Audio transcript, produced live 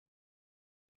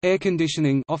Air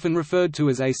conditioning, often referred to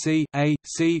as AC,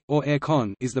 AC, or air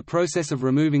con, is the process of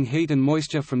removing heat and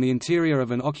moisture from the interior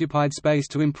of an occupied space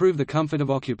to improve the comfort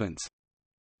of occupants.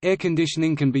 Air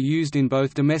conditioning can be used in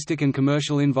both domestic and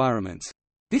commercial environments.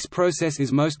 This process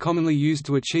is most commonly used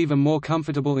to achieve a more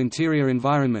comfortable interior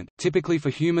environment, typically for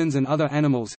humans and other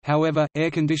animals. However,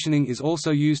 air conditioning is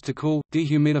also used to cool,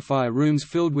 dehumidify rooms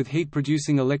filled with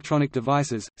heat-producing electronic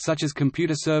devices, such as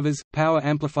computer servers, power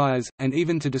amplifiers, and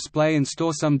even to display and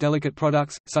store some delicate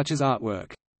products, such as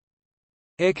artwork.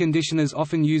 Air conditioners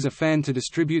often use a fan to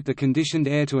distribute the conditioned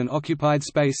air to an occupied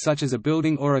space such as a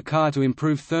building or a car to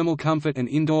improve thermal comfort and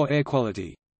indoor air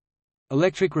quality.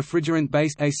 Electric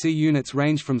refrigerant-based AC units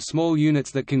range from small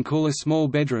units that can cool a small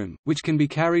bedroom, which can be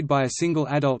carried by a single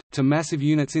adult, to massive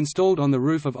units installed on the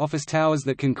roof of office towers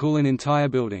that can cool an entire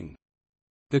building.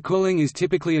 The cooling is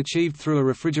typically achieved through a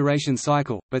refrigeration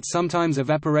cycle, but sometimes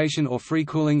evaporation or free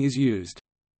cooling is used.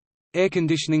 Air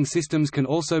conditioning systems can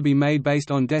also be made based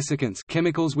on desiccants,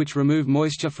 chemicals which remove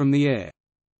moisture from the air.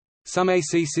 Some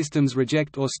AC systems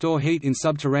reject or store heat in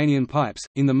subterranean pipes.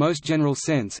 In the most general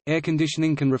sense, air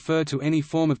conditioning can refer to any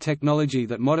form of technology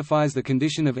that modifies the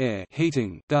condition of air,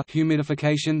 heating,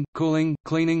 dehumidification, cooling,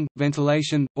 cleaning,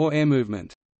 ventilation, or air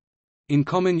movement. In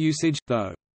common usage,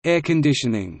 though, air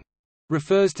conditioning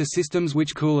refers to systems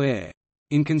which cool air.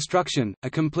 In construction, a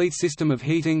complete system of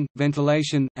heating,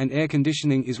 ventilation, and air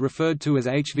conditioning is referred to as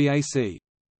HVAC.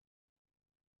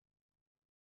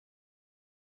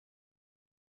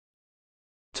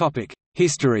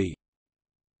 History.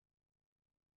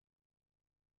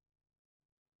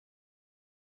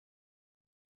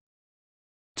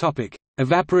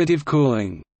 Evaporative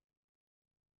cooling.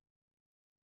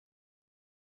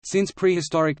 Since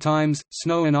prehistoric times,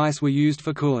 snow and ice were used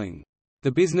for cooling.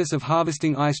 The business of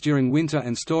harvesting ice during winter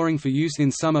and storing for use in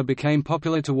summer became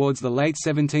popular towards the late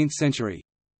 17th century.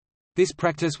 This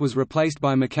practice was replaced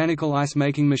by mechanical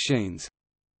ice-making machines.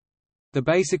 The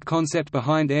basic concept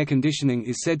behind air conditioning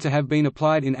is said to have been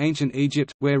applied in ancient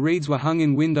Egypt, where reeds were hung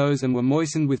in windows and were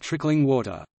moistened with trickling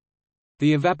water.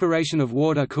 The evaporation of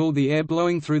water cooled the air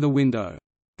blowing through the window.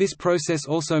 This process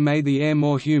also made the air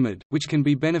more humid, which can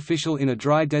be beneficial in a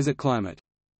dry desert climate.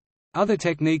 Other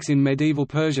techniques in medieval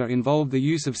Persia involved the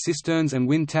use of cisterns and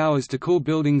wind towers to cool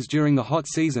buildings during the hot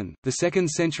season. The 2nd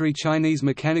century Chinese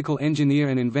mechanical engineer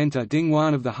and inventor Ding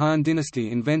Yuan of the Han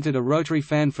Dynasty invented a rotary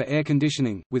fan for air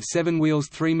conditioning, with 7 wheels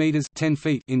 3 meters (10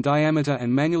 feet) in diameter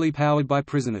and manually powered by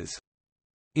prisoners.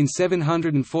 In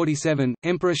 747,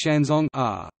 Emperor Shanzong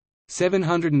r.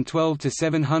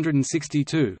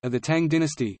 712–762 of the Tang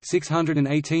dynasty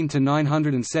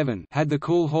 618–907 had the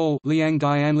Cool Hall Liang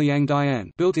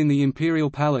Dian built in the imperial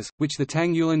palace, which the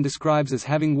Tang Yuan describes as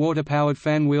having water-powered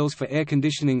fan wheels for air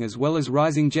conditioning as well as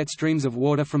rising jet streams of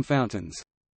water from fountains.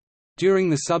 During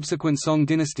the subsequent Song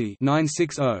dynasty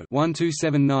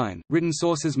 960–1279, written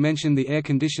sources mention the air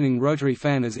conditioning rotary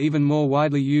fan as even more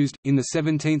widely used. In the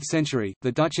 17th century,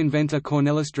 the Dutch inventor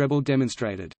Cornelis Drebbel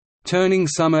demonstrated turning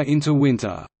summer into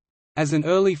winter as an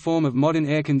early form of modern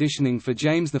air conditioning for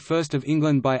James I of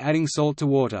England by adding salt to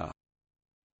water.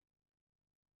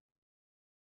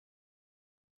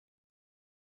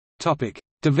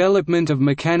 Development of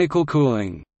mechanical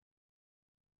cooling.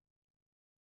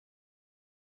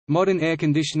 Modern air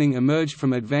conditioning emerged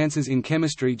from advances in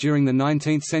chemistry during the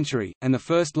 19th century, and the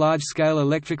first large-scale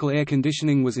electrical air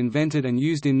conditioning was invented and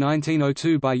used in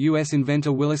 1902 by U.S.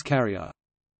 inventor Willis Carrier.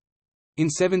 In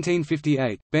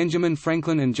 1758, Benjamin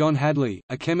Franklin and John Hadley,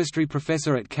 a chemistry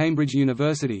professor at Cambridge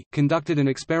University, conducted an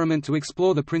experiment to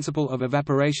explore the principle of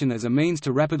evaporation as a means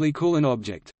to rapidly cool an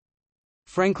object.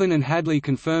 Franklin and Hadley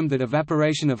confirmed that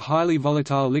evaporation of highly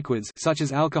volatile liquids such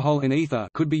as alcohol and ether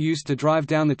could be used to drive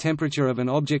down the temperature of an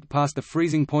object past the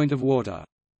freezing point of water.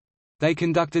 They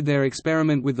conducted their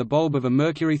experiment with the bulb of a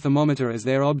mercury thermometer as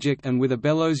their object and with a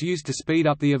bellows used to speed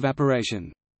up the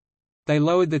evaporation. They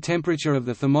lowered the temperature of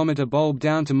the thermometer bulb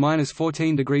down to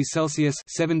 -14 degrees Celsius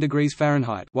 (7 degrees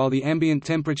Fahrenheit), while the ambient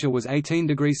temperature was 18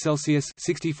 degrees Celsius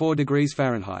 (64 degrees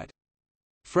Fahrenheit).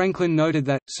 Franklin noted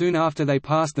that, soon after they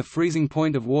passed the freezing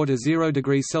point of water 0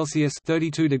 degrees Celsius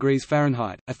 (32 degrees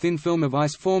Fahrenheit), a thin film of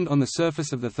ice formed on the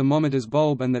surface of the thermometer's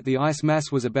bulb and that the ice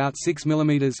mass was about 6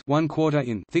 mm (1/4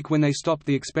 in) thick when they stopped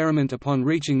the experiment upon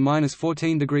reaching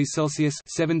 -14 degrees Celsius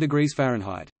 (7 degrees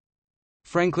Fahrenheit).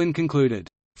 Franklin concluded,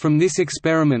 "From this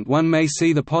experiment one may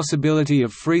see the possibility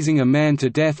of freezing a man to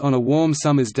death on a warm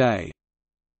summer's day."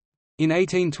 In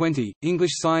 1820,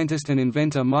 English scientist and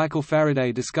inventor Michael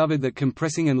Faraday discovered that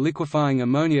compressing and liquefying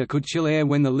ammonia could chill air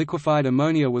when the liquefied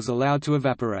ammonia was allowed to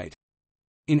evaporate.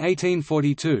 In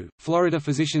 1842, Florida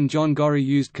physician John Gorrie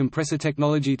used compressor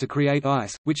technology to create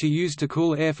ice, which he used to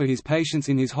cool air for his patients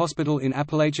in his hospital in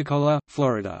Apalachicola,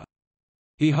 Florida.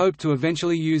 He hoped to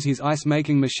eventually use his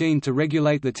ice-making machine to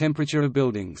regulate the temperature of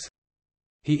buildings.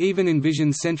 He even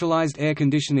envisioned centralized air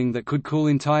conditioning that could cool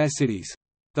entire cities.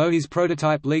 Though his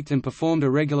prototype leaked and performed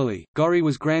irregularly, Gorrie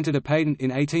was granted a patent in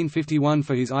 1851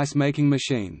 for his ice-making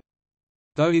machine.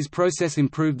 Though his process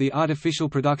improved the artificial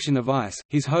production of ice,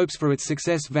 his hopes for its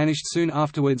success vanished soon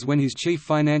afterwards when his chief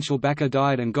financial backer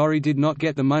died and Gorrie did not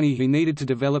get the money he needed to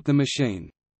develop the machine.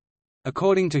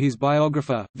 According to his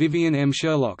biographer, Vivian M.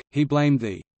 Sherlock, he blamed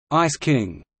the "Ice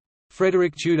King"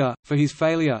 Frederick Tudor for his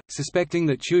failure, suspecting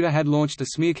that Tudor had launched a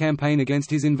smear campaign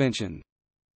against his invention.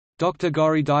 Dr.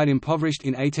 Gorrie died impoverished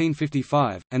in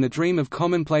 1855, and the dream of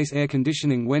commonplace air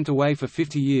conditioning went away for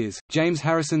 50 years. James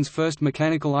Harrison's first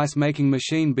mechanical ice-making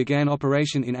machine began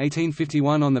operation in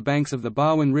 1851 on the banks of the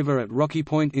Barwon River at Rocky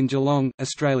Point in Geelong,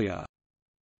 Australia.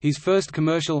 His first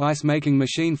commercial ice-making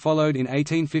machine followed in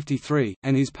 1853,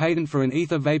 and his patent for an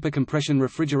ether vapor compression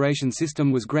refrigeration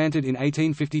system was granted in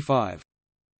 1855.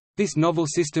 This novel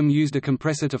system used a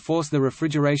compressor to force the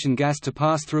refrigeration gas to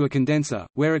pass through a condenser,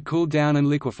 where it cooled down and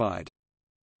liquefied.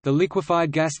 The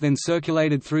liquefied gas then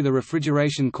circulated through the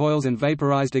refrigeration coils and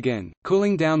vaporized again,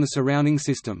 cooling down the surrounding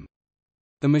system.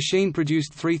 The machine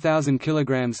produced 3,000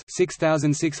 kilograms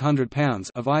 (6,600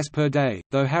 pounds) of ice per day,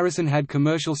 though Harrison had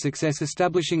commercial success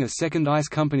establishing a second ice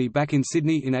company back in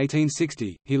Sydney in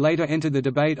 1860. He later entered the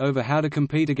debate over how to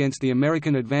compete against the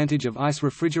American advantage of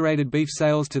ice-refrigerated beef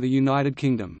sales to the United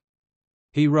Kingdom.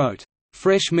 He wrote,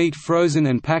 "Fresh meat frozen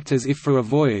and packed as if for a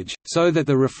voyage, so that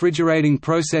the refrigerating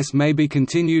process may be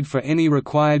continued for any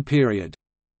required period,"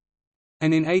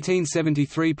 and in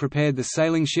 1873 prepared the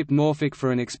sailing ship Norfolk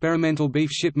for an experimental beef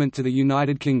shipment to the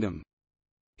United Kingdom.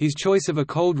 His choice of a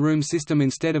cold room system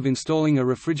instead of installing a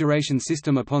refrigeration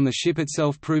system upon the ship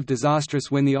itself proved disastrous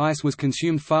when the ice was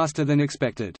consumed faster than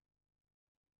expected.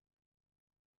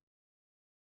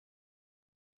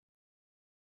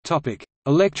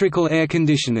 Electrical air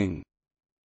conditioning.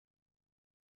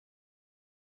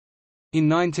 In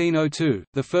 1902,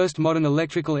 the first modern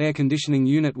electrical air conditioning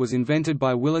unit was invented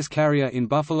by Willis Carrier in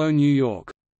Buffalo, New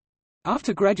York.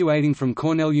 After graduating from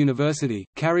Cornell University,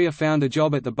 Carrier found a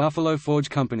job at the Buffalo Forge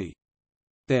Company.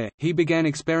 There, he began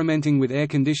experimenting with air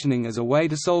conditioning as a way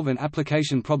to solve an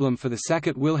application problem for the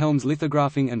Sackett-Wilhelms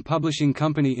Lithographing and Publishing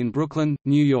Company in Brooklyn,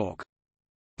 New York.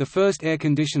 The first air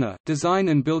conditioner, designed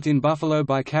and built in Buffalo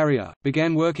by Carrier,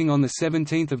 began working on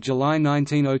 17 July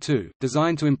 1902.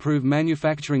 Designed to improve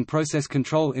manufacturing process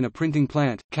control in a printing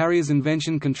plant, Carrier's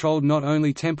invention controlled not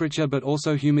only temperature but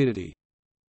also humidity.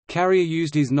 Carrier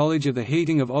used his knowledge of the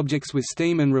heating of objects with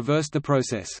steam and reversed the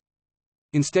process.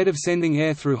 Instead of sending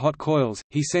air through hot coils,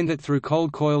 he sent it through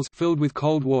cold coils filled with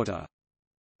cold water.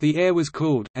 The air was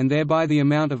cooled, and thereby the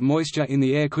amount of moisture in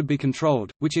the air could be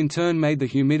controlled, which in turn made the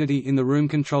humidity in the room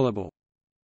controllable.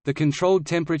 The controlled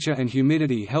temperature and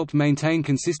humidity helped maintain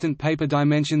consistent paper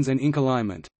dimensions and ink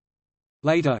alignment.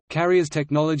 Later, Carrier's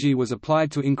technology was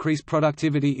applied to increase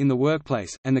productivity in the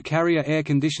workplace, and the Carrier Air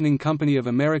Conditioning Company of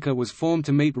America was formed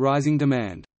to meet rising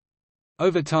demand.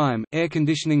 Over time, air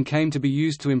conditioning came to be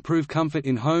used to improve comfort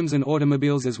in homes and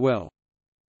automobiles as well.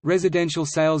 Residential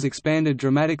sales expanded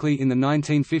dramatically in the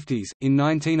 1950s. In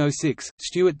 1906,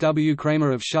 Stuart W.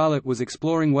 Kramer of Charlotte was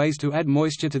exploring ways to add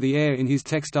moisture to the air in his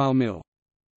textile mill.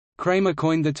 Kramer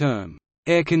coined the term,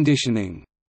 air conditioning,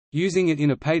 using it in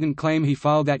a patent claim he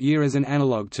filed that year as an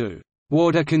analog to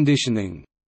water conditioning,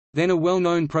 then a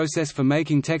well-known process for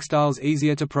making textiles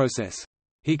easier to process.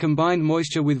 He combined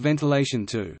moisture with ventilation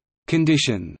to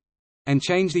condition and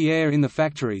change the air in the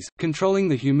factories, controlling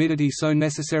the humidity so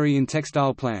necessary in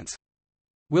textile plants.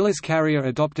 Willis Carrier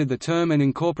adopted the term and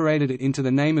incorporated it into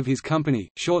the name of his company.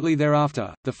 Shortly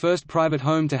thereafter, the first private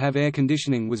home to have air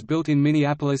conditioning was built in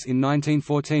Minneapolis in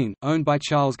 1914, owned by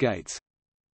Charles Gates.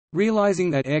 Realizing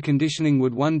that air conditioning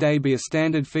would one day be a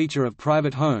standard feature of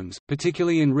private homes,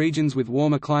 particularly in regions with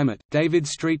warmer climate, David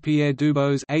Street Pierre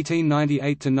Dubose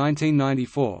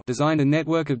 (1898–1994) designed a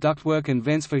network of ductwork and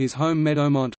vents for his home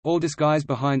Meadowmont, all disguised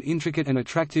behind intricate and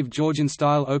attractive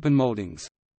Georgian-style open moldings.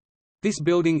 This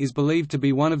building is believed to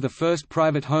be one of the first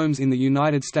private homes in the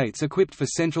United States equipped for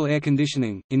central air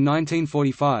conditioning. In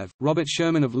 1945, Robert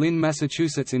Sherman of Lynn,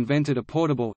 Massachusetts invented a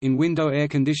portable, in-window air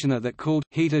conditioner that cooled,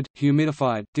 heated,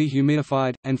 humidified,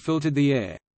 dehumidified, and filtered the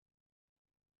air.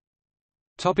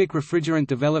 Refrigerant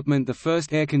development. The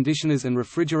first air conditioners and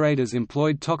refrigerators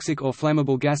employed toxic or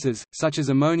flammable gases, such as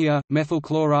ammonia, methyl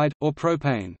chloride, or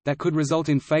propane, that could result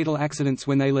in fatal accidents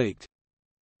when they leaked.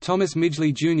 Thomas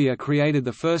Midgley Jr. created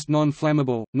the first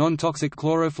non-flammable, non-toxic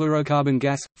chlorofluorocarbon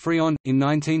gas, Freon, in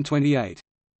 1928.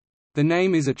 The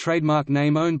name is a trademark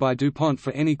name owned by DuPont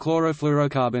for any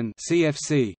chlorofluorocarbon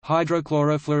 (CFC),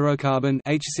 hydrochlorofluorocarbon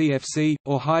 (HCFC),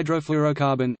 or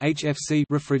hydrofluorocarbon (HFC)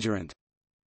 refrigerant.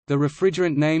 The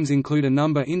refrigerant names include a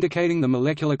number indicating the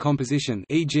molecular composition,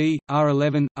 e.g.,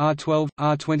 R11, R12,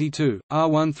 R22,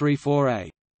 R134A.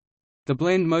 The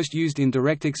blend most used in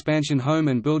direct expansion home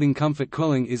and building comfort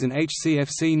cooling is an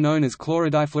HCFC known as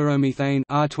chlorodifluoromethane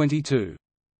R22.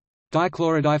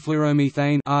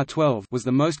 Dichlorodifluoromethane R12 was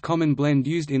the most common blend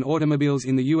used in automobiles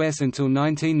in the US until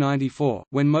 1994,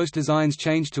 when most designs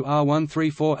changed to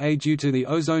R134A due to the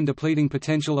ozone-depleting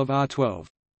potential of R12.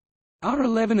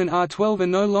 R11 and R12 are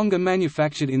no longer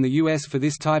manufactured in the US for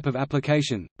this type of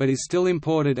application, but is still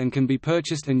imported and can be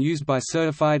purchased and used by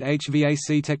certified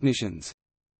HVAC technicians.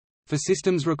 For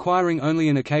systems requiring only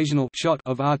an occasional shot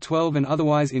of R12 and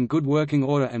otherwise in good working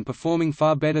order and performing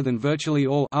far better than virtually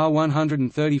all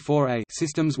R134A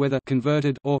systems whether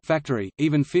converted or factory,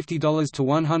 even $50 to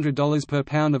 $100 per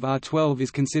pound of R12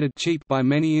 is considered cheap by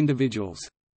many individuals.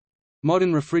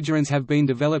 Modern refrigerants have been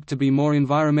developed to be more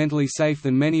environmentally safe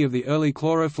than many of the early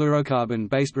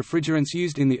chlorofluorocarbon-based refrigerants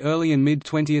used in the early and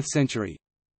mid-20th century.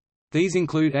 These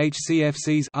include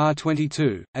HCFCs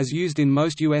R22, as used in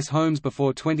most U.S. homes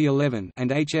before 2011,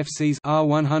 and HFCs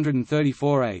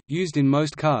R134A, used in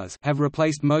most cars, have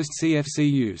replaced most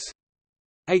CFC use.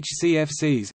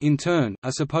 HCFCs, in turn,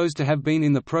 are supposed to have been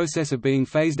in the process of being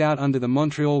phased out under the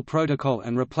Montreal Protocol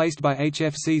and replaced by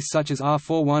HFCs such as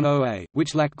R410A,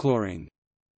 which lack chlorine.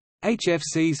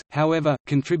 HFCs, however,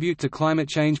 contribute to climate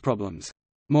change problems.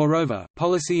 Moreover,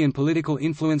 policy and political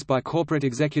influence by corporate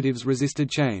executives resisted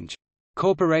change.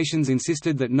 Corporations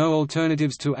insisted that no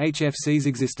alternatives to HFCs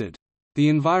existed. The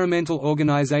environmental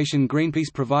organization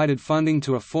Greenpeace provided funding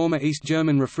to a former East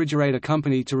German refrigerator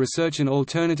company to research an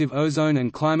alternative ozone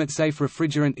and climate-safe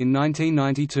refrigerant in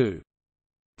 1992.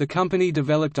 The company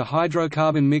developed a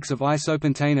hydrocarbon mix of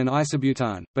isopentane and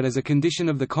isobutane, but as a condition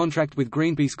of the contract with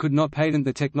Greenpeace could not patent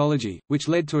the technology, which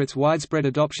led to its widespread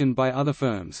adoption by other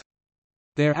firms.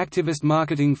 Their activist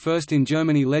marketing first in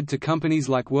Germany led to companies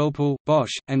like Whirlpool,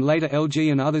 Bosch, and later LG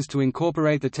and others to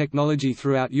incorporate the technology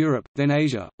throughout Europe, then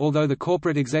Asia, although the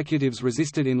corporate executives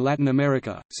resisted in Latin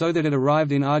America, so that it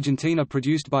arrived in Argentina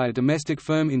produced by a domestic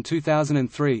firm in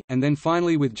 2003, and then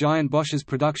finally with giant Bosch's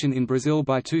production in Brazil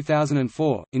by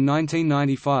 2004. In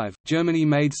 1995, Germany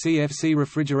made CFC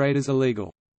refrigerators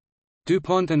illegal.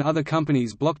 DuPont and other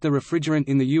companies blocked the refrigerant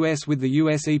in the U.S. with the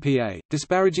U.S. EPA,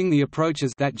 disparaging the approach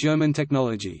as that German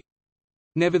technology.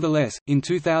 Nevertheless, in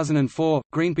 2004,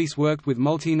 Greenpeace worked with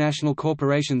multinational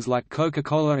corporations like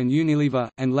Coca-Cola and Unilever,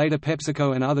 and later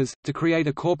PepsiCo and others, to create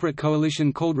a corporate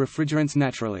coalition called Refrigerants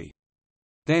Naturally.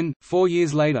 Then, 4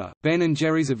 years later, Ben &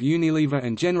 Jerry's of Unilever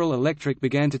and General Electric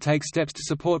began to take steps to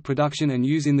support production and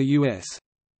use in the U.S.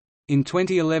 In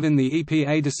 2011 the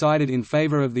EPA decided in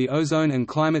favor of the ozone and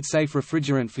climate-safe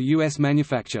refrigerant for U.S.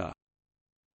 manufacture.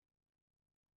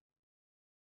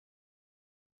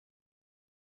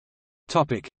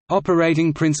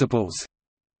 Operating principles.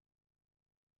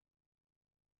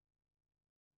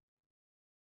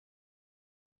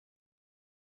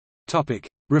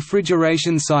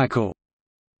 Refrigeration cycle.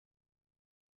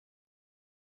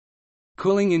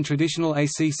 Cooling in traditional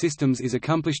AC systems is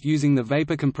accomplished using the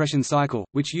vapor compression cycle,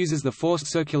 which uses the forced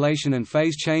circulation and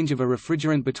phase change of a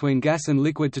refrigerant between gas and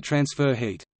liquid to transfer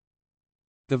heat.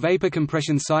 The vapor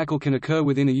compression cycle can occur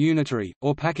within a unitary,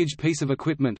 or packaged piece of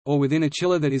equipment, or within a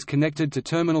chiller that is connected to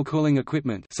terminal cooling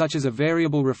equipment such as a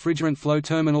variable refrigerant flow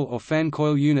terminal or fan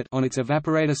coil unit on its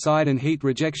evaporator side and heat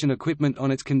rejection equipment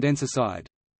on its condenser side.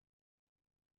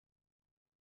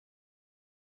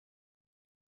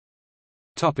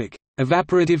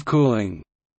 Evaporative cooling.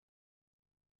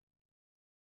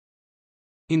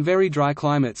 In very dry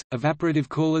climates, evaporative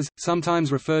coolers,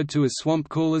 sometimes referred to as swamp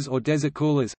coolers or desert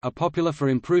coolers, are popular for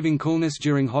improving coolness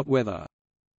during hot weather.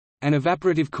 An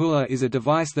evaporative cooler is a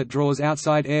device that draws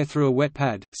outside air through a wet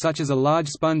pad, such as a large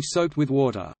sponge soaked with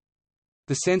water.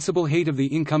 The sensible heat of the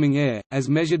incoming air, as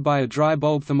measured by a dry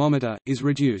bulb thermometer, is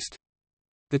reduced.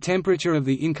 The temperature of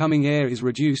the incoming air is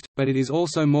reduced, but it is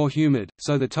also more humid,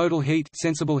 so the total heat,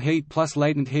 sensible heat plus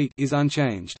latent heat, is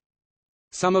unchanged.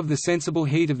 Some of the sensible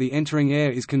heat of the entering air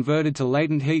is converted to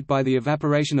latent heat by the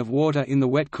evaporation of water in the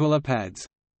wet cooler pads.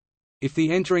 If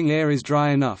the entering air is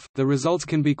dry enough, the results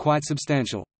can be quite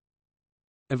substantial.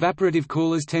 Evaporative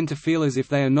coolers tend to feel as if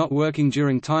they are not working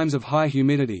during times of high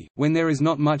humidity, when there is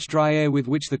not much dry air with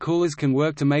which the coolers can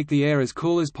work to make the air as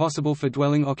cool as possible for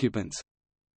dwelling occupants.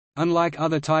 Unlike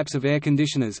other types of air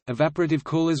conditioners, evaporative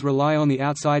coolers rely on the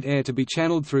outside air to be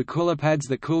channeled through cooler pads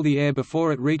that cool the air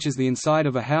before it reaches the inside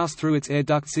of a house through its air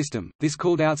duct system. This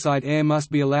cooled outside air must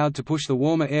be allowed to push the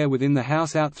warmer air within the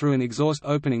house out through an exhaust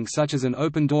opening such as an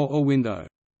open door or window.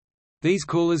 These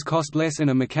coolers cost less and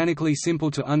are mechanically simple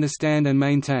to understand and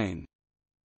maintain.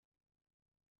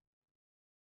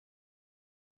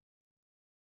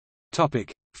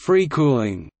 Free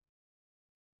cooling.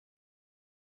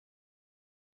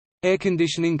 Air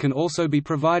conditioning can also be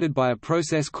provided by a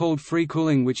process called free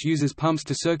cooling, which uses pumps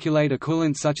to circulate a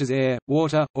coolant such as air,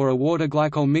 water, or a water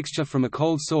glycol mixture from a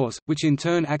cold source, which in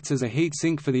turn acts as a heat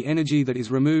sink for the energy that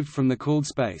is removed from the cooled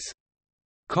space.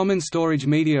 Common storage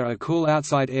media are cool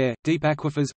outside air, deep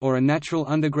aquifers, or a natural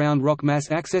underground rock mass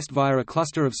accessed via a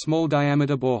cluster of small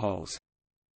diameter boreholes.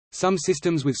 Some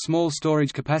systems with small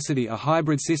storage capacity are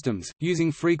hybrid systems,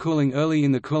 using free cooling early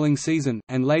in the cooling season,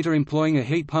 and later employing a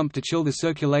heat pump to chill the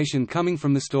circulation coming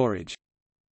from the storage.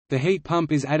 The heat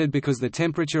pump is added because the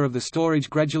temperature of the storage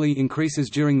gradually increases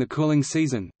during the cooling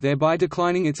season, thereby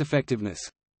declining its effectiveness.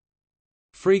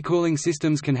 Free cooling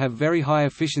systems can have very high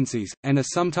efficiencies, and are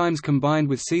sometimes combined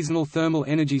with seasonal thermal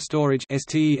energy storage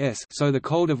so the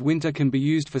cold of winter can be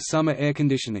used for summer air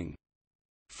conditioning.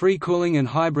 Free cooling and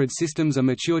hybrid systems are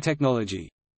mature technology.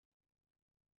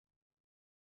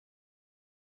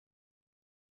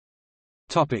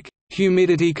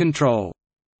 Humidity control.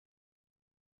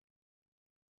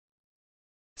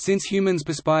 Since humans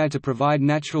perspire to provide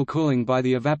natural cooling by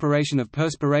the evaporation of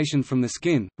perspiration from the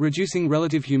skin, reducing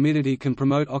relative humidity can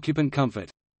promote occupant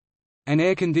comfort. An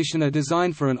air conditioner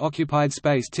designed for an occupied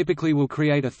space typically will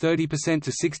create a 30%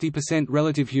 to 60%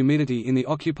 relative humidity in the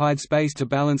occupied space to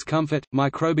balance comfort,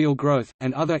 microbial growth,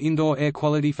 and other indoor air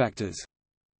quality factors.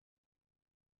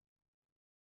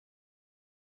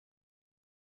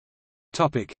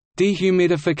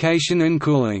 Dehumidification and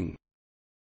cooling.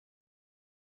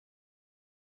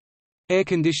 Air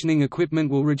conditioning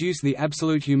equipment will reduce the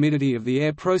absolute humidity of the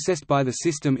air processed by the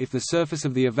system if the surface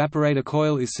of the evaporator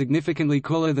coil is significantly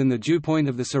cooler than the dew point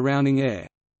of the surrounding air.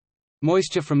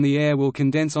 Moisture from the air will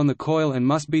condense on the coil and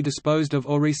must be disposed of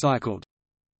or recycled.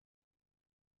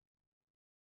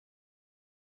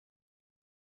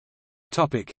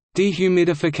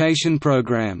 Dehumidification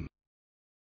program.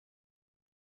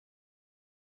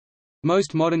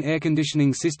 Most modern air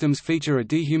conditioning systems feature a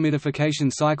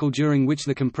dehumidification cycle during which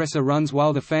the compressor runs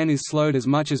while the fan is slowed as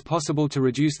much as possible to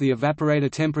reduce the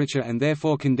evaporator temperature and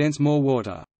therefore condense more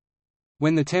water.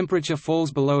 When the temperature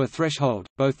falls below a threshold,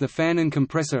 both the fan and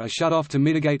compressor are shut off to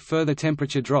mitigate further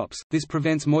temperature drops. This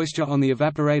prevents moisture on the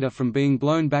evaporator from being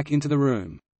blown back into the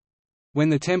room. When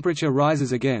the temperature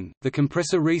rises again, the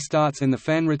compressor restarts and the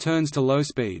fan returns to low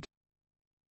speed.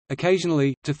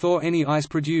 Occasionally, to thaw any ice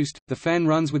produced, the fan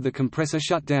runs with the compressor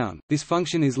shut down. This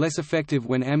function is less effective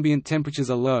when ambient temperatures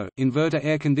are low. Inverter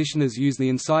air conditioners use the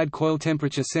inside coil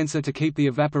temperature sensor to keep the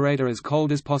evaporator as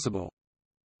cold as possible.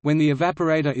 When the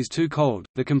evaporator is too cold,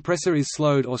 the compressor is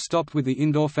slowed or stopped with the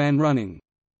indoor fan running.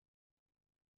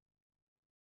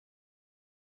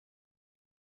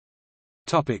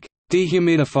 Topic: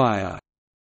 Dehumidifier.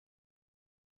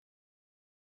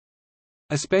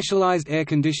 A specialized air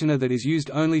conditioner that is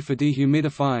used only for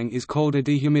dehumidifying is called a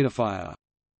dehumidifier.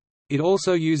 It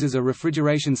also uses a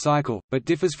refrigeration cycle, but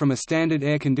differs from a standard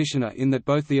air conditioner in that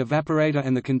both the evaporator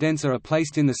and the condenser are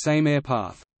placed in the same air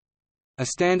path. A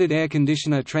standard air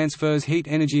conditioner transfers heat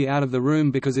energy out of the room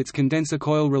because its condenser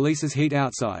coil releases heat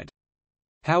outside.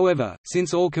 However,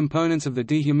 since all components of the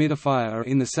dehumidifier are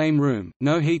in the same room,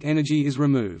 no heat energy is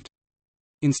removed.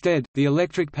 Instead, the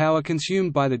electric power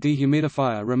consumed by the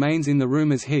dehumidifier remains in the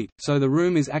room as heat, so the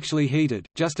room is actually heated,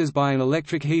 just as by an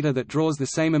electric heater that draws the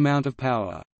same amount of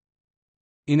power.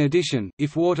 In addition,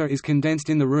 if water is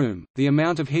condensed in the room, the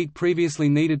amount of heat previously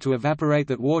needed to evaporate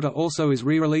that water also is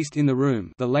re-released in the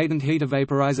room, the latent heat of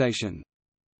vaporization.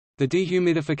 The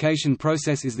dehumidification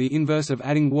process is the inverse of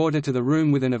adding water to the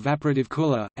room with an evaporative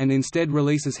cooler, and instead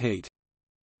releases heat.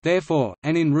 Therefore,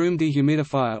 an in-room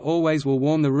dehumidifier always will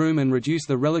warm the room and reduce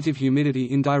the relative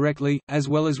humidity indirectly, as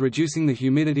well as reducing the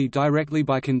humidity directly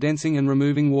by condensing and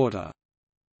removing water.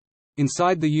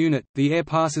 Inside the unit, the air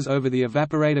passes over the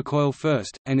evaporator coil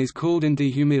first, and is cooled and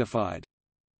dehumidified.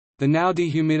 The now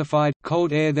dehumidified,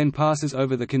 cold air then passes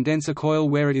over the condenser coil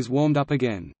where it is warmed up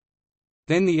again.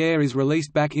 Then the air is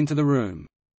released back into the room.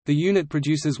 The unit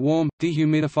produces warm,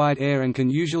 dehumidified air and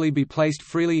can usually be placed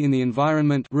freely in the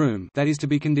environment room that is to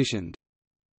be conditioned.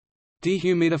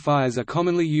 Dehumidifiers are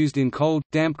commonly used in cold,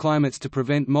 damp climates to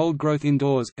prevent mold growth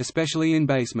indoors, especially in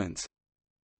basements.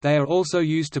 They are also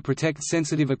used to protect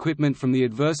sensitive equipment from the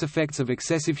adverse effects of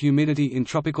excessive humidity in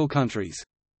tropical countries.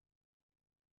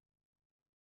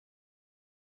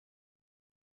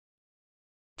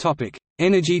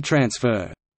 Energy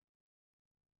transfer.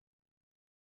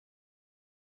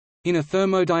 In a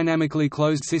thermodynamically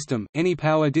closed system, any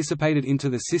power dissipated into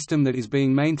the system that is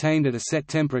being maintained at a set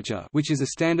temperature, which is a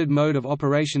standard mode of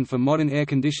operation for modern air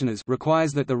conditioners,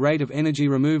 requires that the rate of energy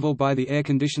removal by the air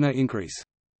conditioner increase.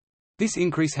 This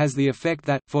increase has the effect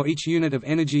that, for each unit of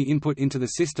energy input into the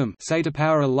system, say to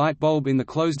power a light bulb in the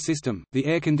closed system, the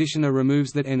air conditioner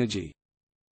removes that energy.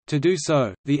 To do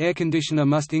so, the air conditioner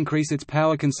must increase its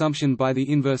power consumption by the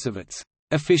inverse of its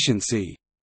efficiency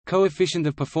coefficient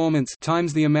of performance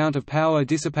times the amount of power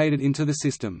dissipated into the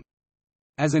system.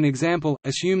 As an example,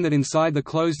 assume that inside the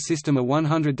closed system a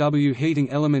 100 W heating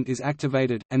element is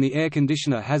activated, and the air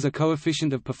conditioner has a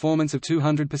coefficient of performance of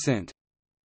 200%.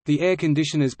 The air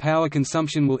conditioner's power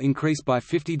consumption will increase by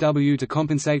 50 W to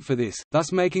compensate for this,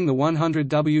 thus making the 100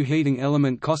 W heating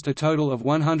element cost a total of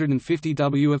 150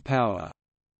 W of power.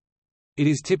 It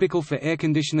is typical for air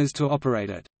conditioners to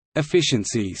operate at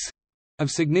efficiencies of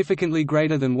significantly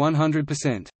greater than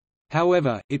 100%.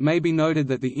 However, it may be noted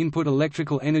that the input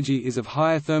electrical energy is of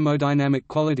higher thermodynamic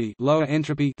quality, lower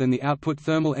entropy, than the output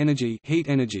thermal energy, heat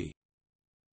energy.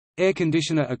 Air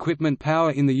conditioner equipment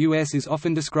power in the U.S. is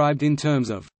often described in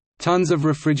terms of tons of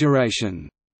refrigeration,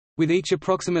 with each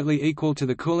approximately equal to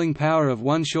the cooling power of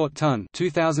one short ton,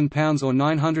 2,000 pounds or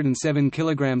 907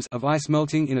 kilograms of ice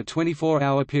melting in a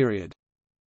 24-hour period.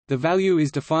 The value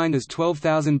is defined as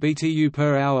 12,000 BTU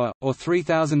per hour, or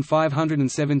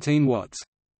 3,517 watts.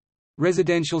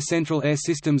 Residential central air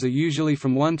systems are usually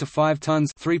from 1 to 5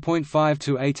 tons, 3.5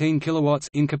 to 18 kilowatts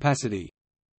in capacity.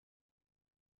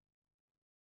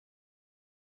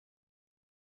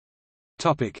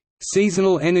 Topic: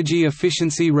 Seasonal energy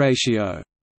efficiency ratio.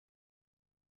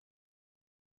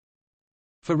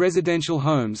 For residential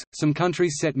homes, some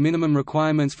countries set minimum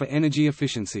requirements for energy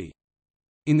efficiency.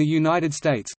 In the United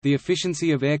States, the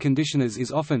efficiency of air conditioners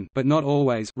is often, but not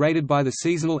always, rated by the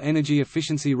Seasonal Energy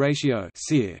Efficiency Ratio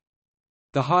 (SEER).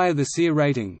 The higher the SEER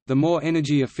rating, the more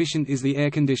energy efficient is the air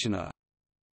conditioner.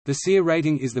 The SEER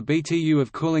rating is the BTU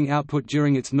of cooling output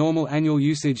during its normal annual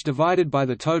usage divided by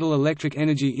the total electric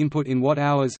energy input in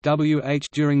watt-hours (Wh)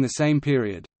 during the same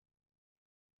period.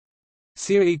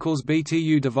 SEER equals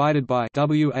BTU divided by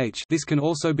Wh. This can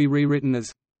also be rewritten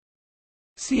as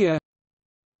SEER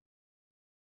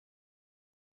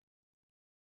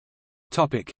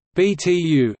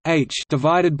BTU H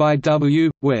divided by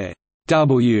W, where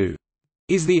W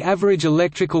is the average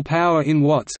electrical power in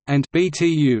watts, and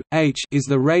BTU H is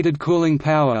the rated cooling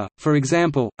power. For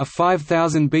example, a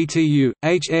 5000 BTU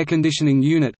H air conditioning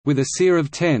unit with a SEER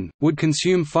of 10 would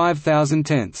consume 5000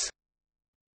 tenths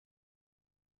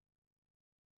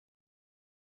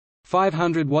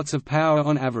 500 watts of power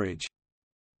on average.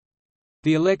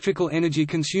 The electrical energy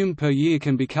consumed per year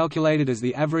can be calculated as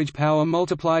the average power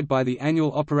multiplied by the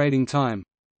annual operating time,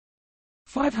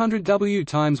 500 W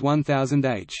times 1000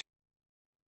 H.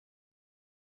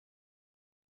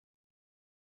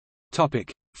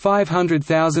 Topic: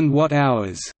 500,000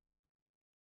 watt-hours.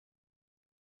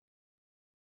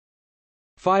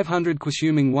 500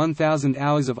 consuming 1000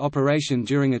 hours of operation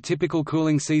during a typical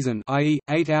cooling season, i.e.,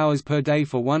 8 hours per day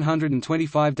for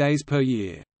 125 days per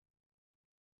year.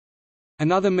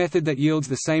 Another method that yields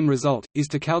the same result, is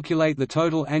to calculate the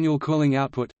total annual cooling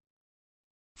output.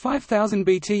 5000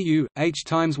 BTU, H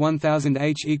times 1000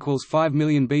 H equals 5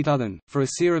 million BTU. For a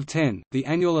SEER of 10, the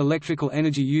annual electrical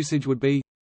energy usage would be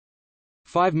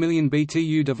 5 million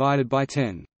BTU divided by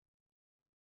 10.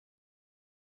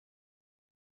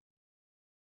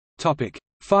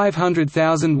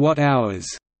 500,000 watt-hours.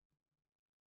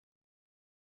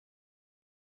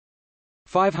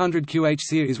 500 QH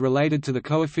SEER is related to the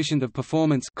coefficient of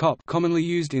performance (COP) commonly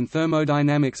used in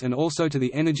thermodynamics and also to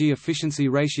the energy efficiency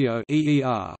ratio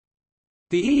 (EER).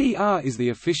 The EER is the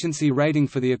efficiency rating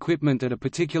for the equipment at a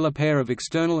particular pair of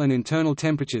external and internal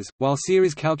temperatures, while SEER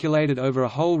is calculated over a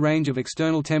whole range of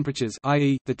external temperatures,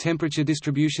 i.e., the temperature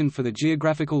distribution for the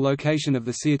geographical location of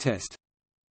the SEER test.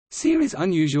 SEER is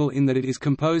unusual in that it is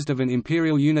composed of an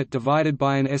imperial unit divided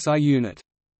by an SI unit.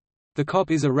 The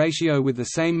COP is a ratio with the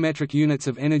same metric units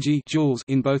of energy joules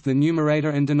in both the numerator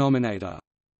and denominator.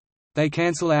 They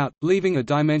cancel out, leaving a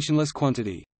dimensionless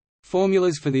quantity.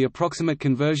 Formulas for the approximate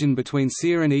conversion between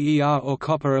SEER and EER or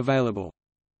COP are available.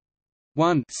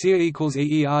 1. SEER equals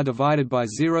EER divided by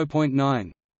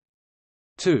 0.9.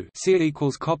 2. SEER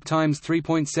equals COP times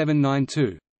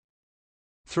 3.792.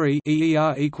 3.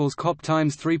 EER equals COP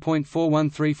times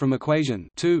 3.413. From equation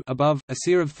 2 above, a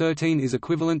SEER of 13 is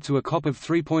equivalent to a COP of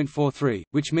 3.43,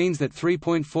 which means that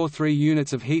 3.43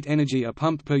 units of heat energy are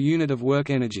pumped per unit of work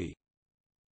energy.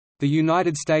 The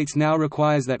United States now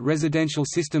requires that residential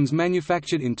systems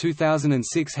manufactured in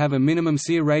 2006 have a minimum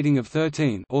SEER rating of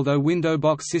 13, although window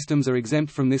box systems are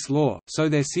exempt from this law, so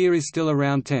their SEER is still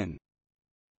around 10.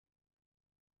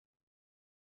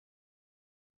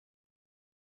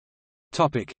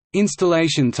 Topic: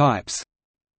 Installation types.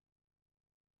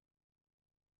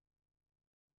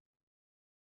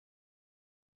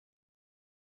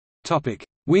 Topic: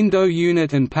 Window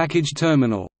unit and package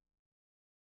terminal.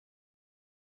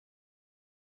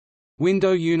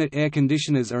 Window unit air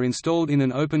conditioners are installed in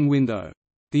an open window.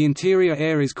 The interior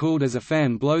air is cooled as a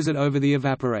fan blows it over the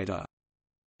evaporator.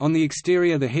 On the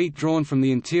exterior, the heat drawn from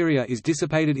the interior is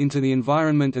dissipated into the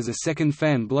environment as a second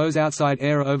fan blows outside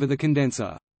air over the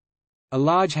condenser. A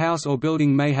large house or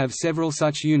building may have several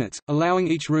such units, allowing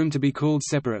each room to be cooled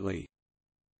separately.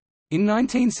 In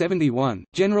 1971,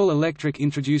 General Electric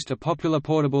introduced a popular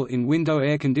portable in-window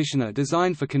air conditioner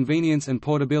designed for convenience and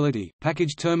portability.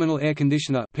 Package terminal air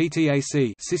conditioner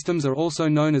 (PTAC) systems are also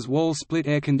known as wall split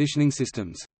air conditioning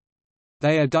systems.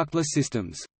 They are ductless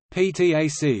systems.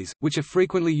 PTACs, which are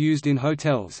frequently used in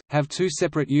hotels, have two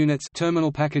separate units,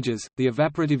 terminal packages, the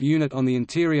evaporative unit on the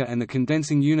interior and the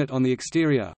condensing unit on the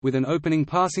exterior, with an opening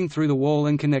passing through the wall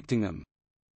and connecting them.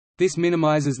 This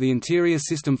minimizes the interior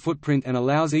system footprint and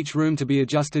allows each room to be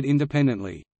adjusted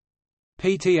independently.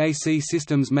 PTAC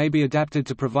systems may be adapted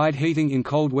to provide heating in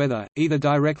cold weather, either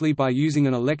directly by using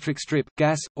an electric strip,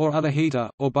 gas, or other heater,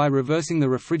 or by reversing the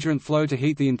refrigerant flow to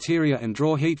heat the interior and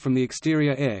draw heat from the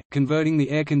exterior air, converting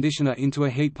the air conditioner into a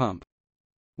heat pump.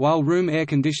 While room air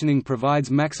conditioning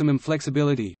provides maximum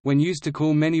flexibility, when used to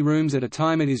cool many rooms at a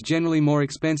time, it is generally more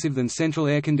expensive than central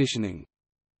air conditioning.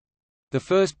 The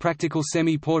first practical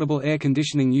semi-portable air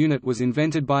conditioning unit was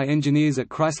invented by engineers at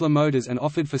Chrysler Motors and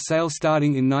offered for sale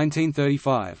starting in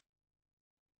 1935.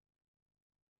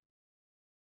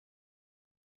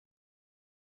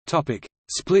 Topic: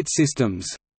 Split systems.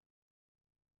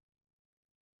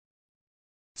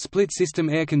 Split system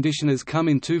air conditioners come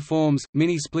in two forms: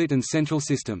 mini-split and central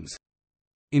systems.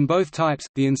 In both types,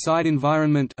 the inside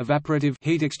environment evaporative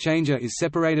heat exchanger is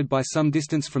separated by some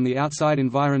distance from the outside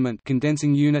environment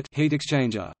condensing unit heat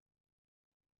exchanger.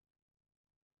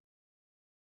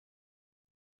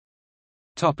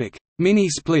 Topic: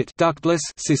 Mini-split ductless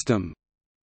system.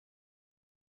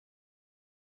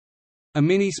 A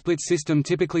mini-split system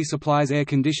typically supplies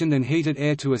air-conditioned and heated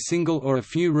air to a single or a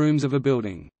few rooms of a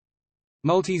building.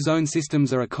 Multi-zone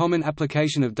systems are a common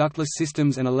application of ductless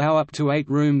systems and allow up to 8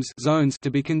 rooms zones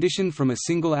to be conditioned from a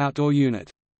single outdoor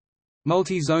unit.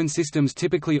 Multi-zone systems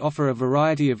typically offer a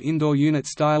variety of indoor unit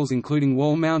styles including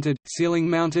wall-mounted,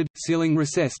 ceiling-mounted,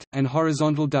 ceiling-recessed, and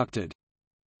horizontal ducted.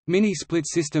 Mini-split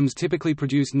systems typically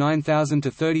produce 9,000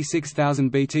 to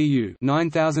 36,000 BTU,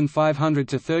 9,500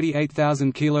 to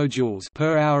 38,000 kilojoules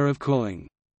per hour of cooling.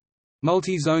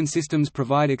 Multi-zone systems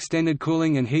provide extended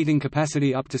cooling and heating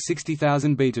capacity up to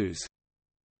 60,000 BTUs.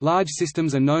 Large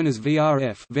systems are known as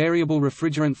VRF variable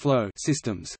refrigerant flow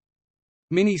systems.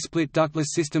 Mini-split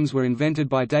ductless systems were invented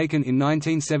by Dakin in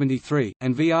 1973,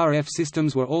 and VRF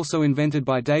systems were also invented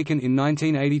by Dakin in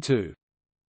 1982.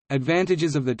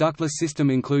 Advantages of the ductless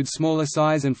system include smaller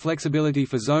size and flexibility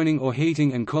for zoning or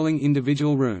heating and cooling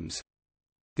individual rooms.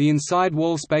 The inside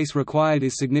wall space required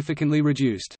is significantly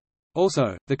reduced.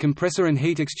 Also, the compressor and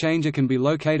heat exchanger can be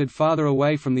located farther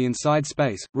away from the inside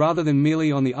space, rather than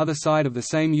merely on the other side of the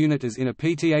same unit as in a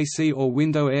PTAC or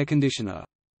window air conditioner.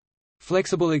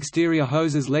 Flexible exterior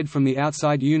hoses lead from the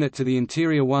outside unit to the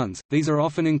interior ones, these are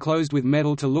often enclosed with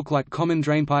metal to look like common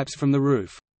drainpipes from the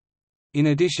roof. In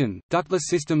addition, ductless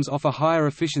systems offer higher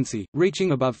efficiency,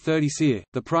 reaching above 30 SEER.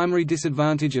 The primary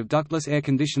disadvantage of ductless air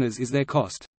conditioners is their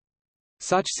cost.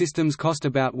 Such systems cost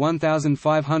about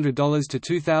 $1,500 to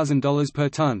 $2,000 per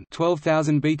ton,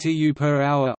 12,000 BTU per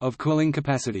hour of cooling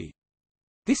capacity.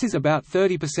 This is about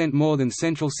 30% more than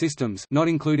central systems, not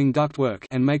including ductwork,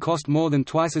 and may cost more than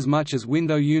twice as much as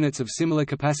window units of similar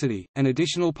capacity. An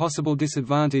additional possible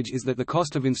disadvantage is that the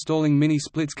cost of installing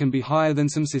mini-splits can be higher than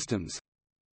some systems.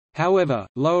 However,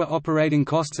 lower operating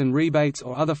costs and rebates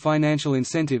or other financial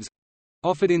incentives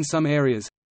offered in some areas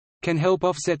can help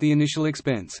offset the initial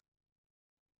expense.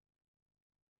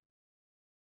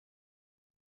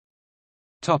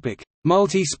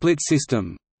 Multi-split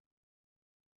system.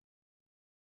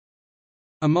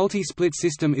 A multi-split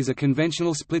system is a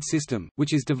conventional split system,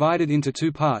 which is divided into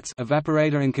two parts,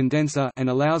 evaporator and condenser, and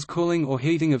allows cooling or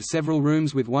heating of several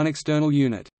rooms with one external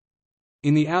unit.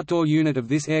 In the outdoor unit of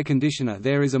this air conditioner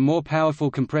there is a more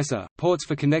powerful compressor, ports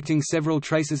for connecting several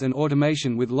traces and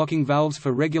automation with locking valves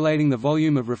for regulating the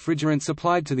volume of refrigerant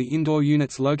supplied to the indoor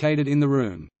units located in the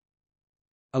room.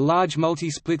 A large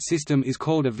multi-split system is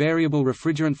called a variable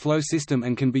refrigerant flow system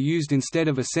and can be used instead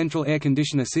of a central air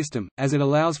conditioner system, as it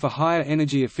allows for higher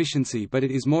energy efficiency, but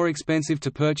it is more expensive to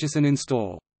purchase and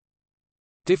install.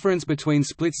 Difference between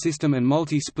split system and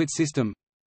multi-split system.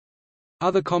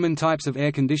 Other common types of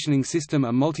air conditioning system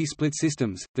are multi-split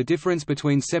systems, the difference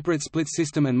between separate split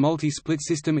system and multi-split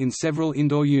system in several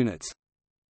indoor units.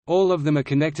 All of them are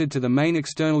connected to the main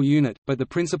external unit, but the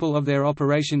principle of their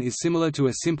operation is similar to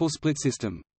a simple split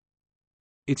system.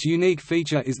 Its unique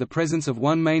feature is the presence of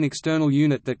one main external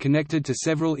unit that connected to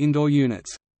several indoor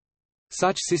units.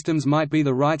 Such systems might be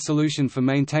the right solution for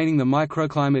maintaining the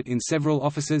microclimate in several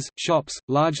offices, shops,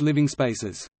 large living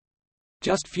spaces.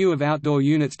 Just few of outdoor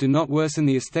units do not worsen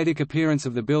the aesthetic appearance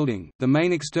of the building. The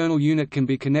main external unit can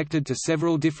be connected to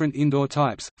several different indoor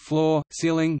types: floor,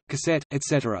 ceiling, cassette,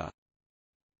 etc.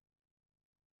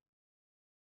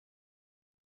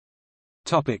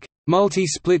 Topic: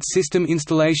 Multi-split system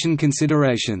installation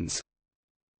considerations.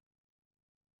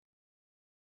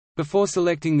 Before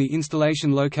selecting the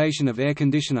installation location of air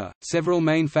conditioner, several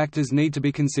main factors need to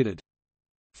be considered.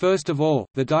 First of all,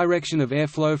 the direction of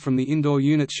airflow from the indoor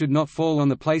units should not fall on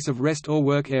the place of rest or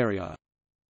work area.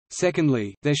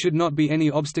 Secondly, there should not be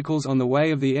any obstacles on the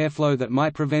way of the airflow that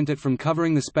might prevent it from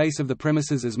covering the space of the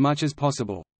premises as much as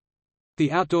possible.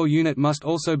 The outdoor unit must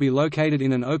also be located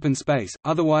in an open space,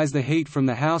 otherwise the heat from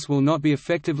the house will not be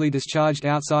effectively discharged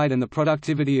outside and the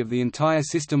productivity of the entire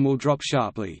system will drop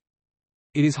sharply.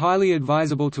 It is highly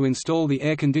advisable to install the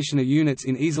air conditioner units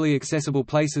in easily accessible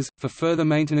places, for further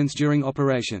maintenance during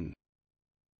operation.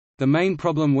 The main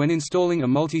problem when installing a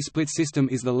multi-split system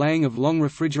is the laying of long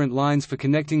refrigerant lines for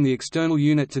connecting the external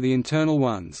unit to the internal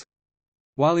ones.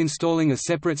 While installing a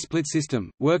separate split system,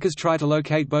 workers try to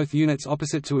locate both units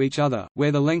opposite to each other,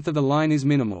 where the length of the line is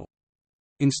minimal.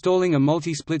 Installing a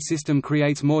multi-split system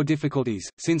creates more difficulties,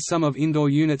 since some of indoor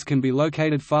units can be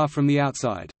located far from the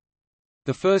outside.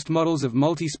 The first models of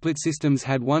multi-split systems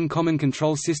had one common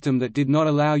control system that did not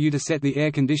allow you to set the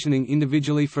air conditioning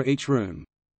individually for each room.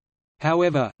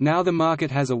 However, now the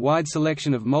market has a wide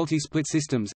selection of multi-split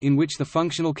systems, in which the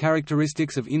functional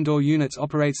characteristics of indoor units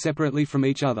operate separately from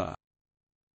each other.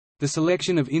 The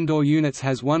selection of indoor units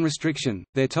has one restriction: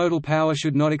 their total power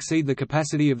should not exceed the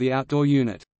capacity of the outdoor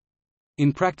unit.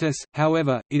 In practice,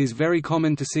 however, it is very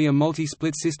common to see a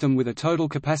multi-split system with a total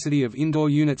capacity of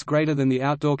indoor units greater than the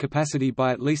outdoor capacity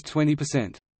by at least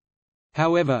 20%.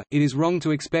 However, it is wrong to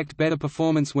expect better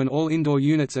performance when all indoor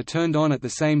units are turned on at the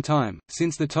same time,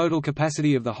 since the total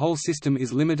capacity of the whole system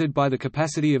is limited by the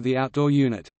capacity of the outdoor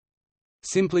unit.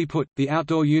 Simply put, the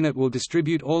outdoor unit will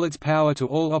distribute all its power to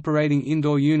all operating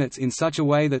indoor units in such a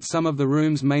way that some of the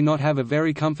rooms may not have a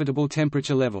very comfortable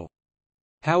temperature level.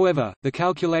 However, the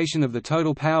calculation of the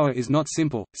total power is not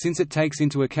simple, since it takes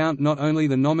into account not only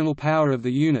the nominal power of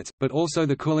the units, but also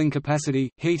the cooling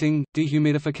capacity, heating,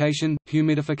 dehumidification,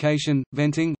 humidification,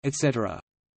 venting, etc.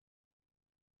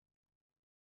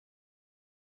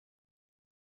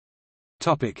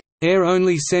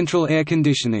 Air-only central air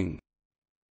conditioning.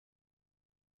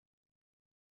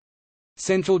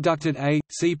 Central ducted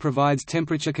AC provides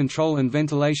temperature control and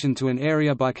ventilation to an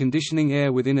area by conditioning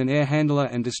air within an air handler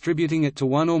and distributing it to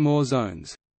one or more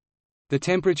zones. The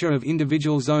temperature of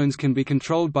individual zones can be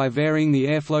controlled by varying the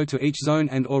airflow to each zone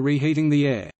and/or reheating the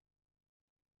air.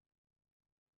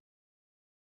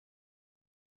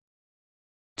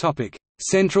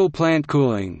 Central plant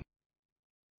cooling.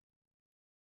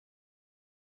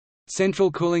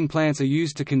 Central cooling plants are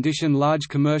used to condition large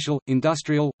commercial,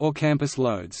 industrial, or campus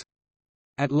loads.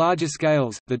 At larger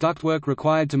scales, the ductwork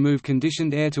required to move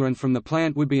conditioned air to and from the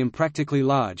plant would be impractically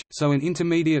large, so an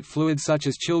intermediate fluid such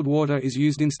as chilled water is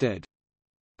used instead.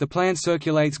 The plant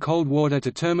circulates cold water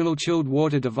to terminal chilled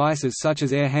water devices such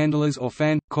as air handlers or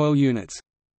fan, coil units.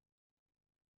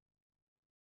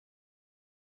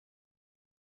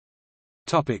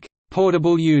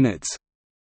 Portable units.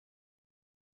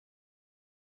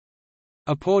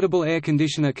 A portable air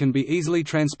conditioner can be easily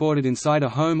transported inside a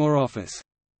home or office.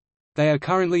 They are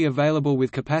currently available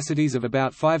with capacities of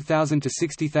about 5,000 to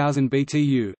 60,000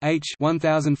 BTU, H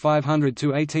 1,500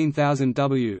 to 18,000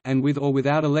 W, and with or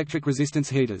without electric resistance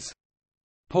heaters.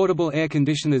 Portable air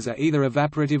conditioners are either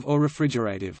evaporative or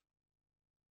refrigerative.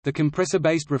 The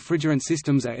compressor-based refrigerant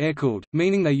systems are air-cooled,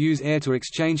 meaning they use air to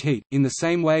exchange heat, in the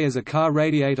same way as a car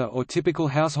radiator or typical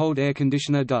household air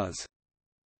conditioner does.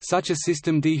 Such a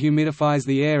system dehumidifies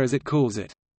the air as it cools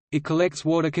it. It collects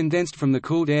water condensed from the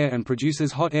cooled air and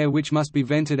produces hot air which must be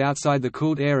vented outside the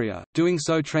cooled area. Doing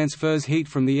so transfers heat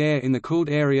from the air in the cooled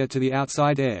area to the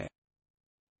outside air.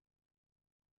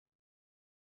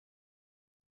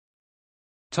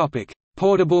 Topic: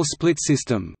 Portable split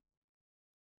system.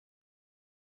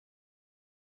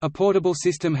 A portable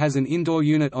system has an indoor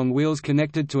unit on wheels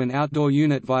connected to an outdoor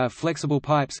unit via flexible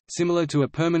pipes, similar to a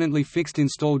permanently fixed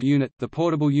installed unit. The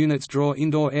portable units draw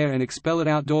indoor air and expel it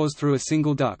outdoors through a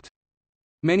single duct.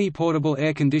 Many portable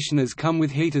air conditioners come with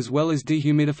heat as well as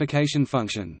dehumidification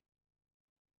function.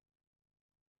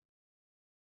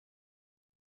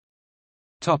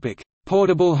 Topic: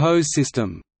 Portable hose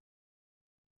system.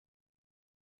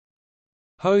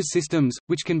 Hose systems,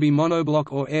 which can be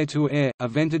monoblock or air-to-air, are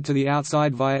vented to the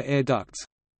outside via air ducts.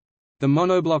 The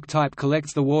monoblock type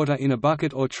collects the water in a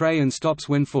bucket or tray and stops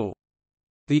when full.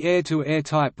 The air-to-air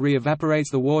type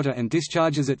re-evaporates the water and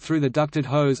discharges it through the ducted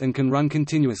hose and can run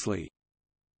continuously.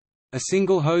 A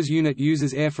single hose unit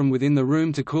uses air from within the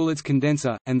room to cool its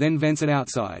condenser, and then vents it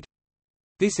outside.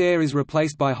 This air is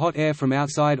replaced by hot air from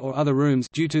outside or other rooms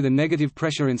due to the negative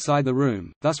pressure inside the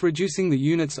room, thus reducing the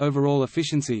unit's overall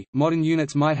efficiency. Modern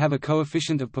units might have a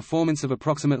coefficient of performance of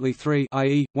approximately 3,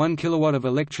 i.e., 1 kilowatt of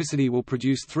electricity will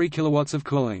produce 3 kilowatts of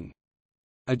cooling.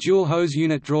 A dual hose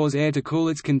unit draws air to cool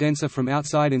its condenser from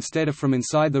outside instead of from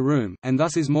inside the room, and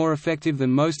thus is more effective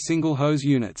than most single hose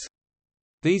units.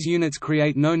 These units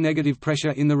create no negative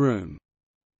pressure in the room.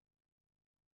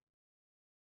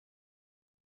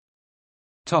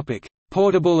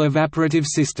 Portable evaporative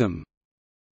system.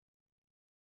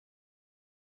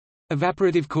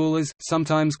 Evaporative coolers,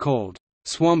 sometimes called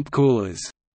swamp coolers,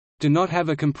 do not have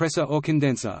a compressor or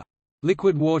condenser.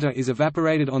 Liquid water is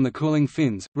evaporated on the cooling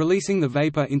fins, releasing the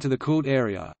vapor into the cooled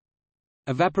area.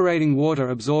 Evaporating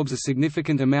water absorbs a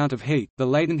significant amount of heat, the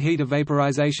latent heat of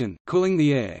vaporization, cooling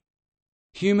the air.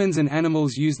 Humans and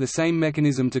animals use the same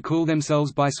mechanism to cool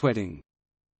themselves by sweating.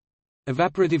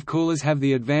 Evaporative coolers have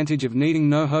the advantage of needing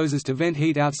no hoses to vent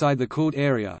heat outside the cooled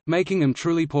area, making them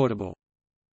truly portable.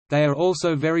 They are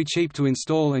also very cheap to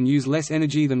install and use less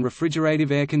energy than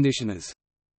refrigerative air conditioners.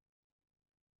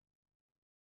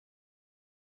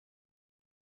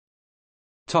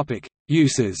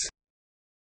 Uses.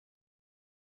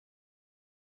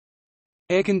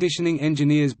 Air conditioning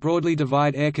engineers broadly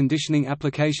divide air conditioning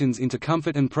applications into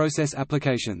comfort and process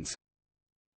applications.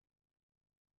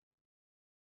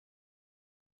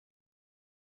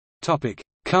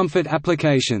 Comfort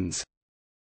applications.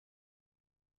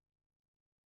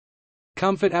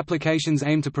 Comfort applications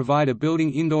aim to provide a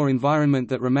building indoor environment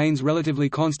that remains relatively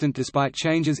constant despite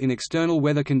changes in external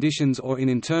weather conditions or in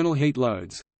internal heat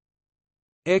loads.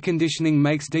 Air conditioning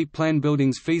makes deep-plan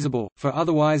buildings feasible, for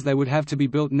otherwise they would have to be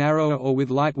built narrower or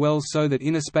with light wells so that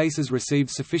inner spaces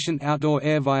received sufficient outdoor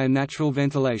air via natural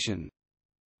ventilation.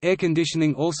 Air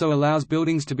conditioning also allows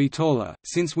buildings to be taller,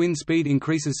 since wind speed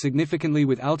increases significantly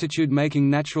with altitude, making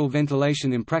natural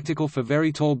ventilation impractical for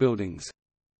very tall buildings.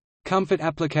 Comfort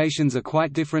applications are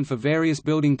quite different for various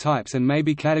building types and may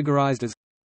be categorized as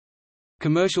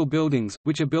commercial buildings,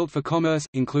 which are built for commerce,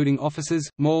 including offices,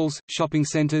 malls, shopping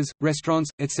centers, restaurants,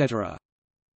 etc.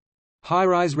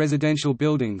 High-rise residential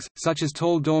buildings, such as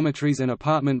tall dormitories and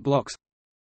apartment blocks.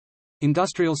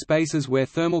 Industrial spaces where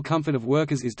thermal comfort of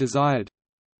workers is desired.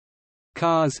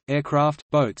 Cars, aircraft,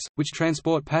 boats, which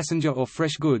transport passenger or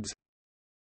fresh goods.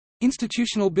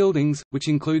 Institutional buildings, which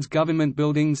includes government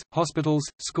buildings, hospitals,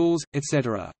 schools,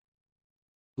 etc.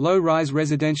 Low-rise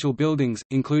residential buildings,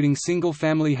 including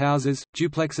single-family houses,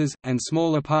 duplexes, and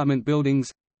small apartment buildings.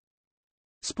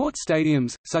 Sports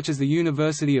stadiums, such as the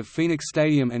University of Phoenix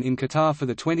Stadium and in Qatar for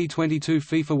the 2022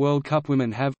 FIFA World Cup.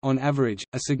 Women have, on average,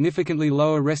 a significantly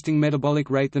lower resting metabolic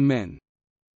rate than men.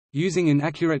 Using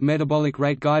inaccurate metabolic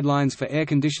rate guidelines for air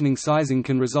conditioning sizing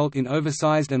can result in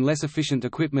oversized and less efficient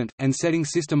equipment, and setting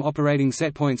system operating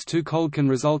setpoints too cold can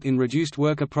result in reduced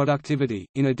worker productivity.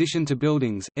 In addition to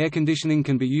buildings, air conditioning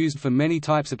can be used for many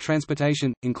types of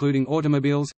transportation, including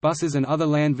automobiles, buses and other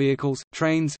land vehicles,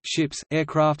 trains, ships,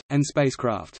 aircraft, and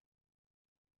spacecraft.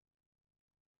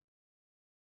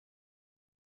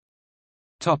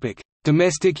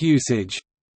 Domestic usage.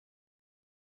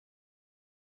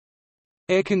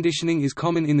 Air conditioning is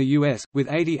common in the U.S., with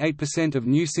 88% of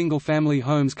new single-family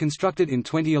homes constructed in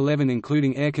 2011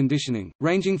 including air conditioning,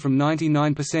 ranging from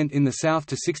 99% in the South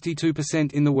to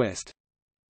 62% in the West.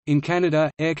 In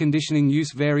Canada, air conditioning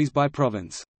use varies by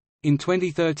province. In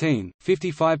 2013,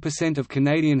 55% of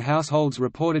Canadian households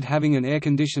reported having an air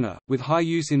conditioner, with high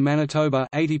use in Manitoba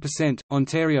 80%,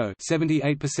 Ontario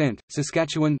 78%,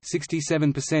 Saskatchewan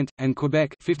 67%, and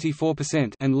Quebec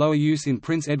 54%, and lower use in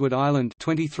Prince Edward Island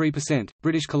 23%,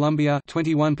 British Columbia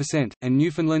 21%, and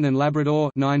Newfoundland and Labrador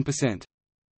 9%.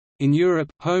 In Europe,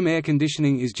 home air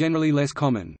conditioning is generally less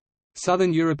common.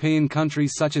 Southern European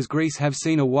countries such as Greece have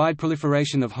seen a wide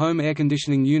proliferation of home air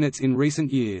conditioning units in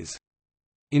recent years.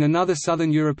 In another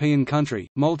southern European country,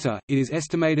 Malta, it is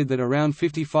estimated that around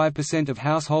 55% of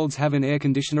households have an air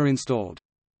conditioner installed.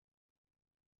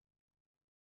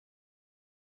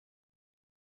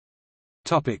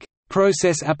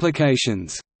 Process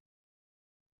applications.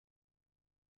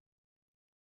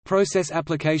 Process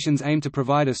applications aim to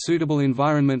provide a suitable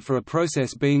environment for a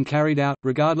process being carried out,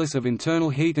 regardless of internal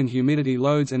heat and humidity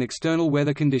loads and external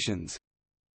weather conditions.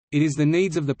 It is the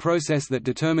needs of the process that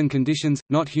determine conditions,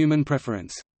 not human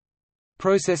preference.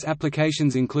 Process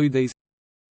applications include these: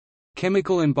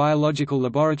 chemical and biological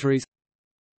laboratories,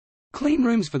 clean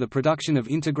rooms for the production of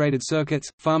integrated circuits,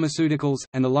 pharmaceuticals,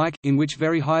 and the like, in which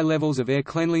very high levels of air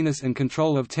cleanliness and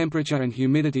control of temperature and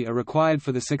humidity are required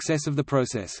for the success of the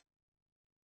process.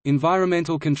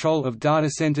 Environmental control of data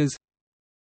centers,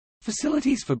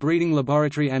 facilities for breeding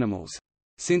laboratory animals.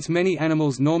 Since many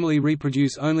animals normally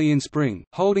reproduce only in spring,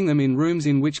 holding them in rooms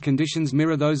in which conditions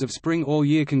mirror those of spring all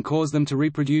year can cause them to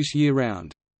reproduce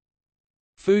year-round.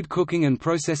 Food cooking and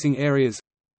processing areas,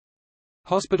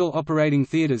 hospital operating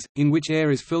theaters, in which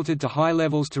air is filtered to high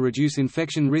levels to reduce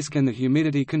infection risk and the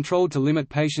humidity controlled to limit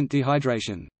patient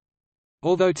dehydration.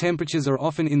 Although temperatures are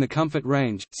often in the comfort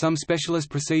range, some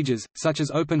specialist procedures, such as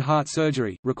open-heart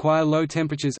surgery, require low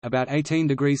temperatures about 18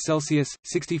 degrees Celsius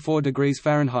 (64 degrees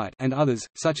Fahrenheit), and others,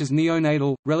 such as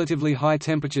neonatal, relatively high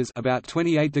temperatures about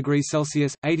 28 degrees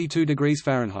Celsius (82 degrees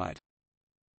Fahrenheit).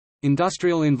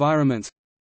 Industrial environments,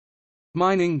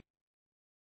 mining,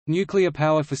 nuclear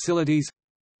power facilities,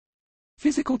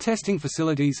 physical testing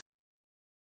facilities,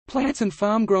 plants and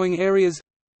farm growing areas,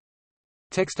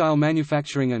 textile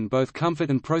manufacturing, and both comfort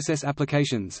and process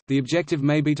applications. The objective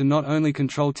may be to not only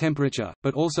control temperature,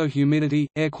 but also humidity,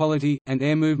 air quality, and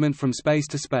air movement from space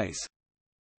to space.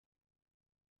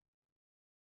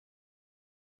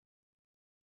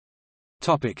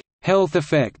 Topic: Health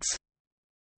effects.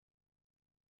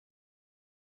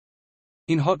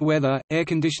 In hot weather, air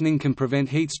conditioning can prevent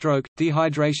heat stroke,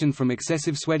 dehydration from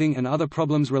excessive sweating, and other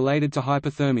problems related to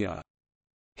hypothermia.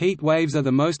 Heat waves are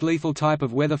the most lethal type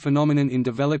of weather phenomenon in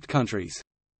developed countries.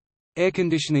 Air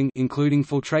conditioning, including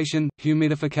filtration,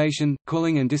 humidification,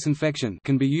 cooling and disinfection,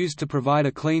 can be used to provide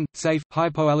a clean, safe,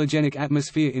 hypoallergenic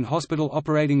atmosphere in hospital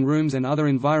operating rooms and other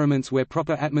environments where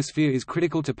proper atmosphere is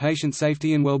critical to patient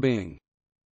safety and well-being.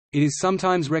 It is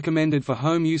sometimes recommended for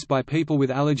home use by people with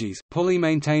allergies. Poorly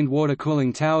maintained water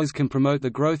cooling towers can promote the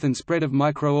growth and spread of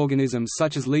microorganisms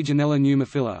such as Legionella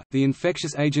pneumophila, the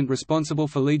infectious agent responsible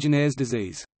for Legionnaire's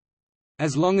disease.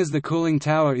 As long as the cooling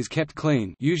tower is kept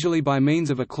clean, usually by means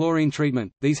of a chlorine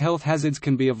treatment, these health hazards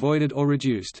can be avoided or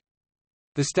reduced.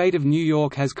 The state of New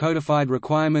York has codified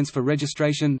requirements for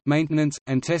registration, maintenance,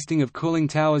 and testing of cooling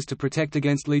towers to protect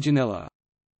against Legionella.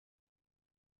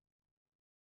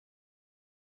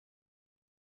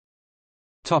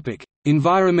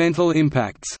 Environmental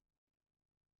impacts.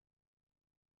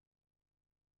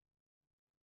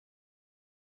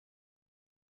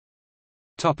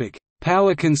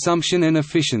 Power consumption and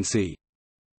efficiency.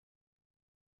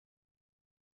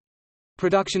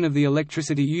 Production of the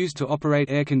electricity used to operate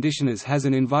air conditioners has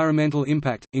an environmental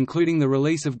impact, including the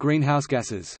release of greenhouse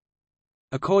gases.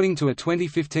 According to a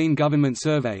 2015 government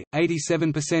survey,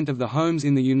 87% of the homes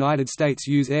in the United States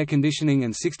use air conditioning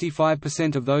and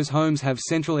 65% of those homes have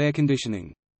central air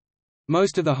conditioning.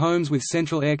 Most of the homes with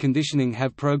central air conditioning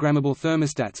have programmable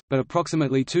thermostats, but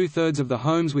approximately two-thirds of the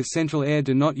homes with central air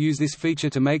do not use this feature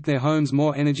to make their homes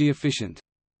more energy efficient.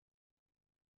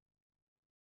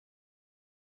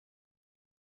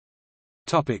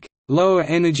 Lower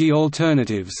energy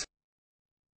alternatives.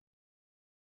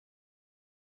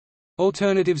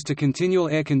 Alternatives to continual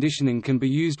air conditioning can be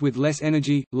used with less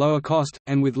energy, lower cost,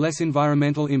 and with less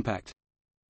environmental impact.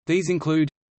 These include: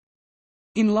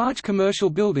 in large commercial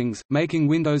buildings, making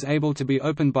windows able to be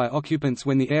opened by occupants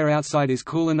when the air outside is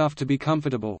cool enough to be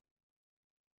comfortable.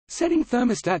 Setting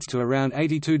thermostats to around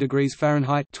 82 degrees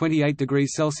Fahrenheit (28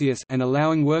 degrees Celsius) and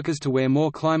allowing workers to wear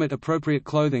more climate-appropriate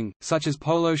clothing, such as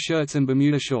polo shirts and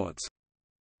Bermuda shorts.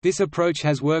 This approach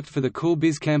has worked for the Cool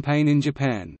Biz campaign in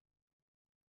Japan.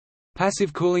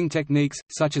 Passive cooling techniques,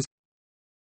 such as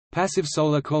passive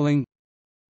solar cooling,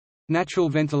 natural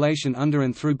ventilation under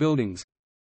and through buildings,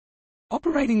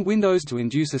 operating windows to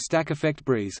induce a stack effect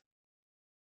breeze,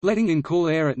 letting in cool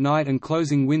air at night and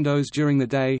closing windows during the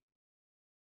day,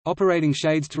 operating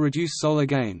shades to reduce solar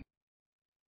gain,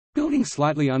 building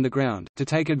slightly underground, to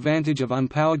take advantage of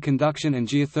unpowered conduction and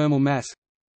geothermal mass,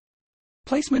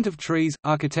 placement of trees,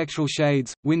 architectural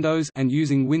shades, windows and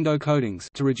using window coatings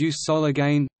to reduce solar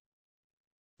gain,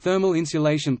 thermal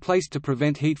insulation placed to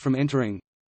prevent heat from entering.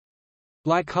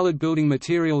 Light-colored building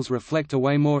materials reflect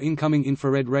away more incoming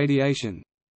infrared radiation.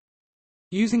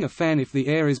 Using a fan if the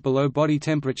air is below body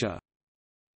temperature.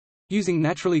 Using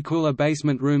naturally cooler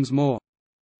basement rooms more.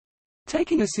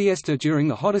 Taking a siesta during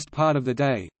the hottest part of the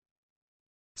day.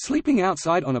 Sleeping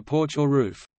outside on a porch or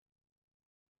roof.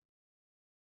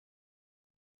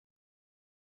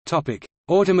 Topic: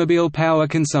 Automobile power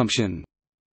consumption.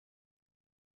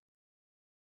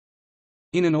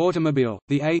 In an automobile,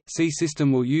 the AC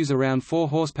system will use around 4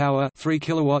 horsepower 3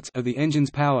 kilowatts of the engine's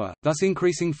power, thus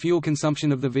increasing fuel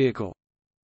consumption of the vehicle.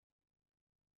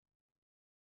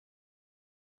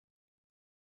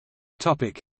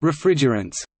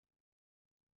 Refrigerants.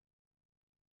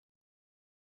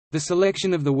 The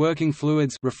selection of the working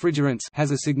fluids refrigerants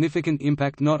has a significant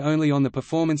impact not only on the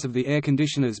performance of the air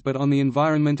conditioners but on the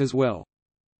environment as well.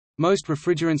 Most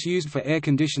refrigerants used for air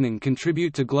conditioning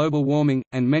contribute to global warming,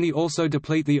 and many also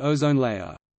deplete the ozone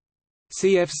layer.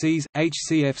 CFCs,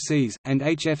 HCFCs, and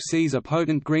HFCs are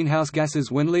potent greenhouse gases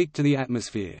when leaked to the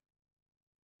atmosphere.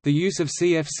 The use of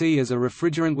CFC as a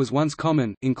refrigerant was once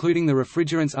common, including the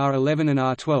refrigerants R11 and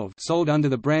R12 sold under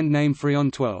the brand name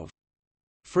Freon 12.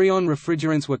 Freon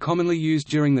refrigerants were commonly used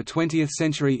during the 20th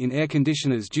century in air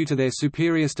conditioners due to their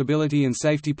superior stability and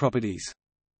safety properties.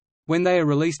 When they are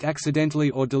released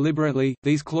accidentally or deliberately,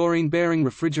 these chlorine-bearing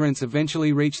refrigerants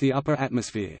eventually reach the upper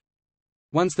atmosphere.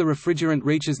 Once the refrigerant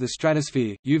reaches the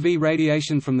stratosphere, UV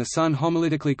radiation from the sun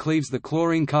homolytically cleaves the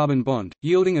chlorine-carbon bond,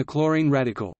 yielding a chlorine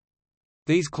radical.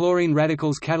 These chlorine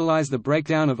radicals catalyze the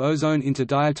breakdown of ozone into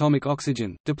diatomic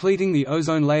oxygen, depleting the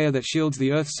ozone layer that shields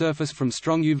the Earth's surface from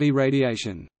strong UV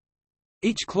radiation.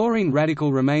 Each chlorine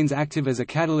radical remains active as a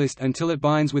catalyst until it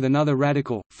binds with another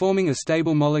radical, forming a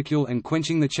stable molecule and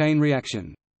quenching the chain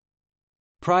reaction.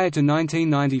 Prior to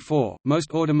 1994,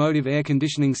 most automotive air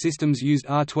conditioning systems used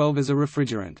R12 as a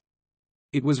refrigerant.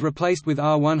 It was replaced with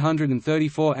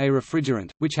R134A refrigerant,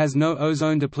 which has no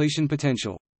ozone depletion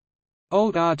potential.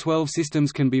 Old R12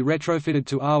 systems can be retrofitted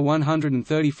to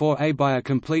R134A by a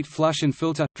complete flush and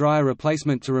filter, dryer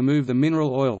replacement to remove the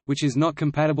mineral oil, which is not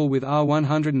compatible with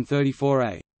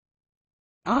R134A.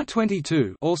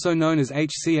 R22, also known as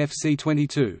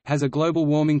HCFC22, has a global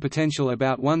warming potential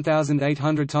about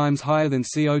 1,800 times higher than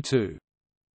CO2.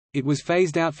 It was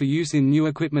phased out for use in new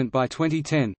equipment by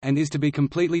 2010, and is to be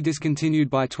completely discontinued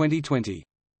by 2020.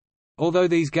 Although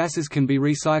these gases can be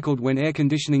recycled when air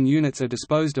conditioning units are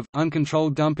disposed of,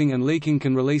 uncontrolled dumping and leaking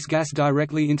can release gas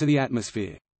directly into the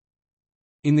atmosphere.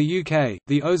 In the UK,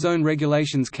 the ozone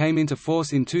regulations came into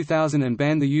force in 2000 and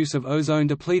banned the use of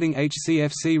ozone-depleting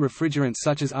HCFC refrigerants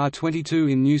such as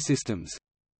R22 in new systems.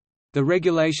 The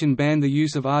regulation banned the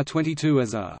use of R22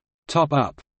 as a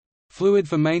top-up fluid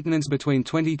for maintenance between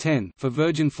 2010 for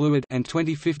virgin fluid and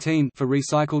 2015 for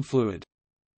recycled fluid.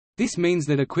 This means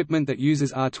that equipment that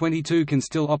uses R22 can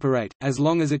still operate, as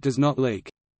long as it does not leak.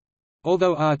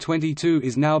 Although R22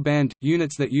 is now banned,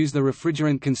 units that use the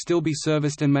refrigerant can still be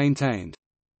serviced and maintained.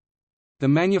 The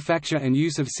manufacture and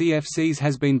use of CFCs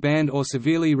has been banned or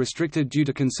severely restricted due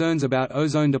to concerns about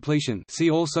ozone depletion.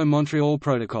 See also Montreal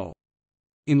Protocol.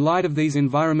 In light of these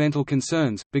environmental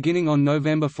concerns, beginning on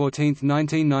November 14,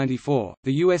 1994,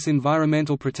 the U.S.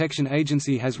 Environmental Protection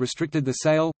Agency has restricted the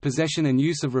sale, possession and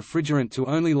use of refrigerant to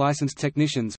only licensed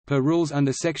technicians, per rules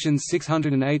under Sections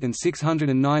 608 and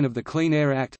 609 of the Clean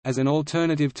Air Act, as an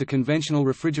alternative to conventional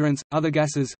refrigerants. Other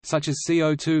gases, such as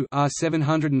CO2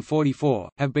 R744,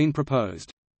 have been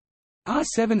proposed.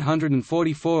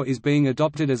 R744 is being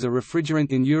adopted as a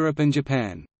refrigerant in Europe and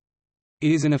Japan.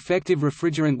 It is an effective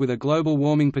refrigerant with a global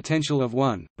warming potential of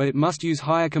 1, but it must use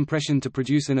higher compression to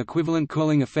produce an equivalent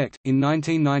cooling effect. In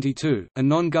 1992, a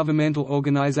non-governmental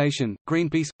organization,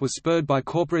 Greenpeace, was spurred by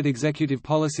corporate executive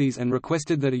policies and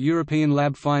requested that a European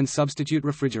lab find substitute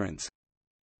refrigerants.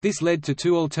 This led to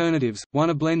two alternatives, one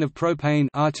a blend of propane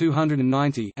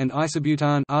R290 and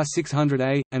isobutane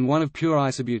R600A, and one of pure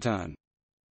isobutane.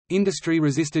 Industry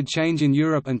resisted change in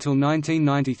Europe until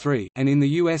 1993, and in the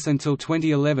US until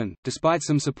 2011, despite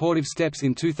some supportive steps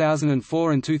in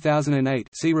 2004 and 2008.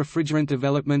 See refrigerant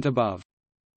development above.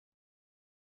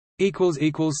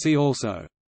 See also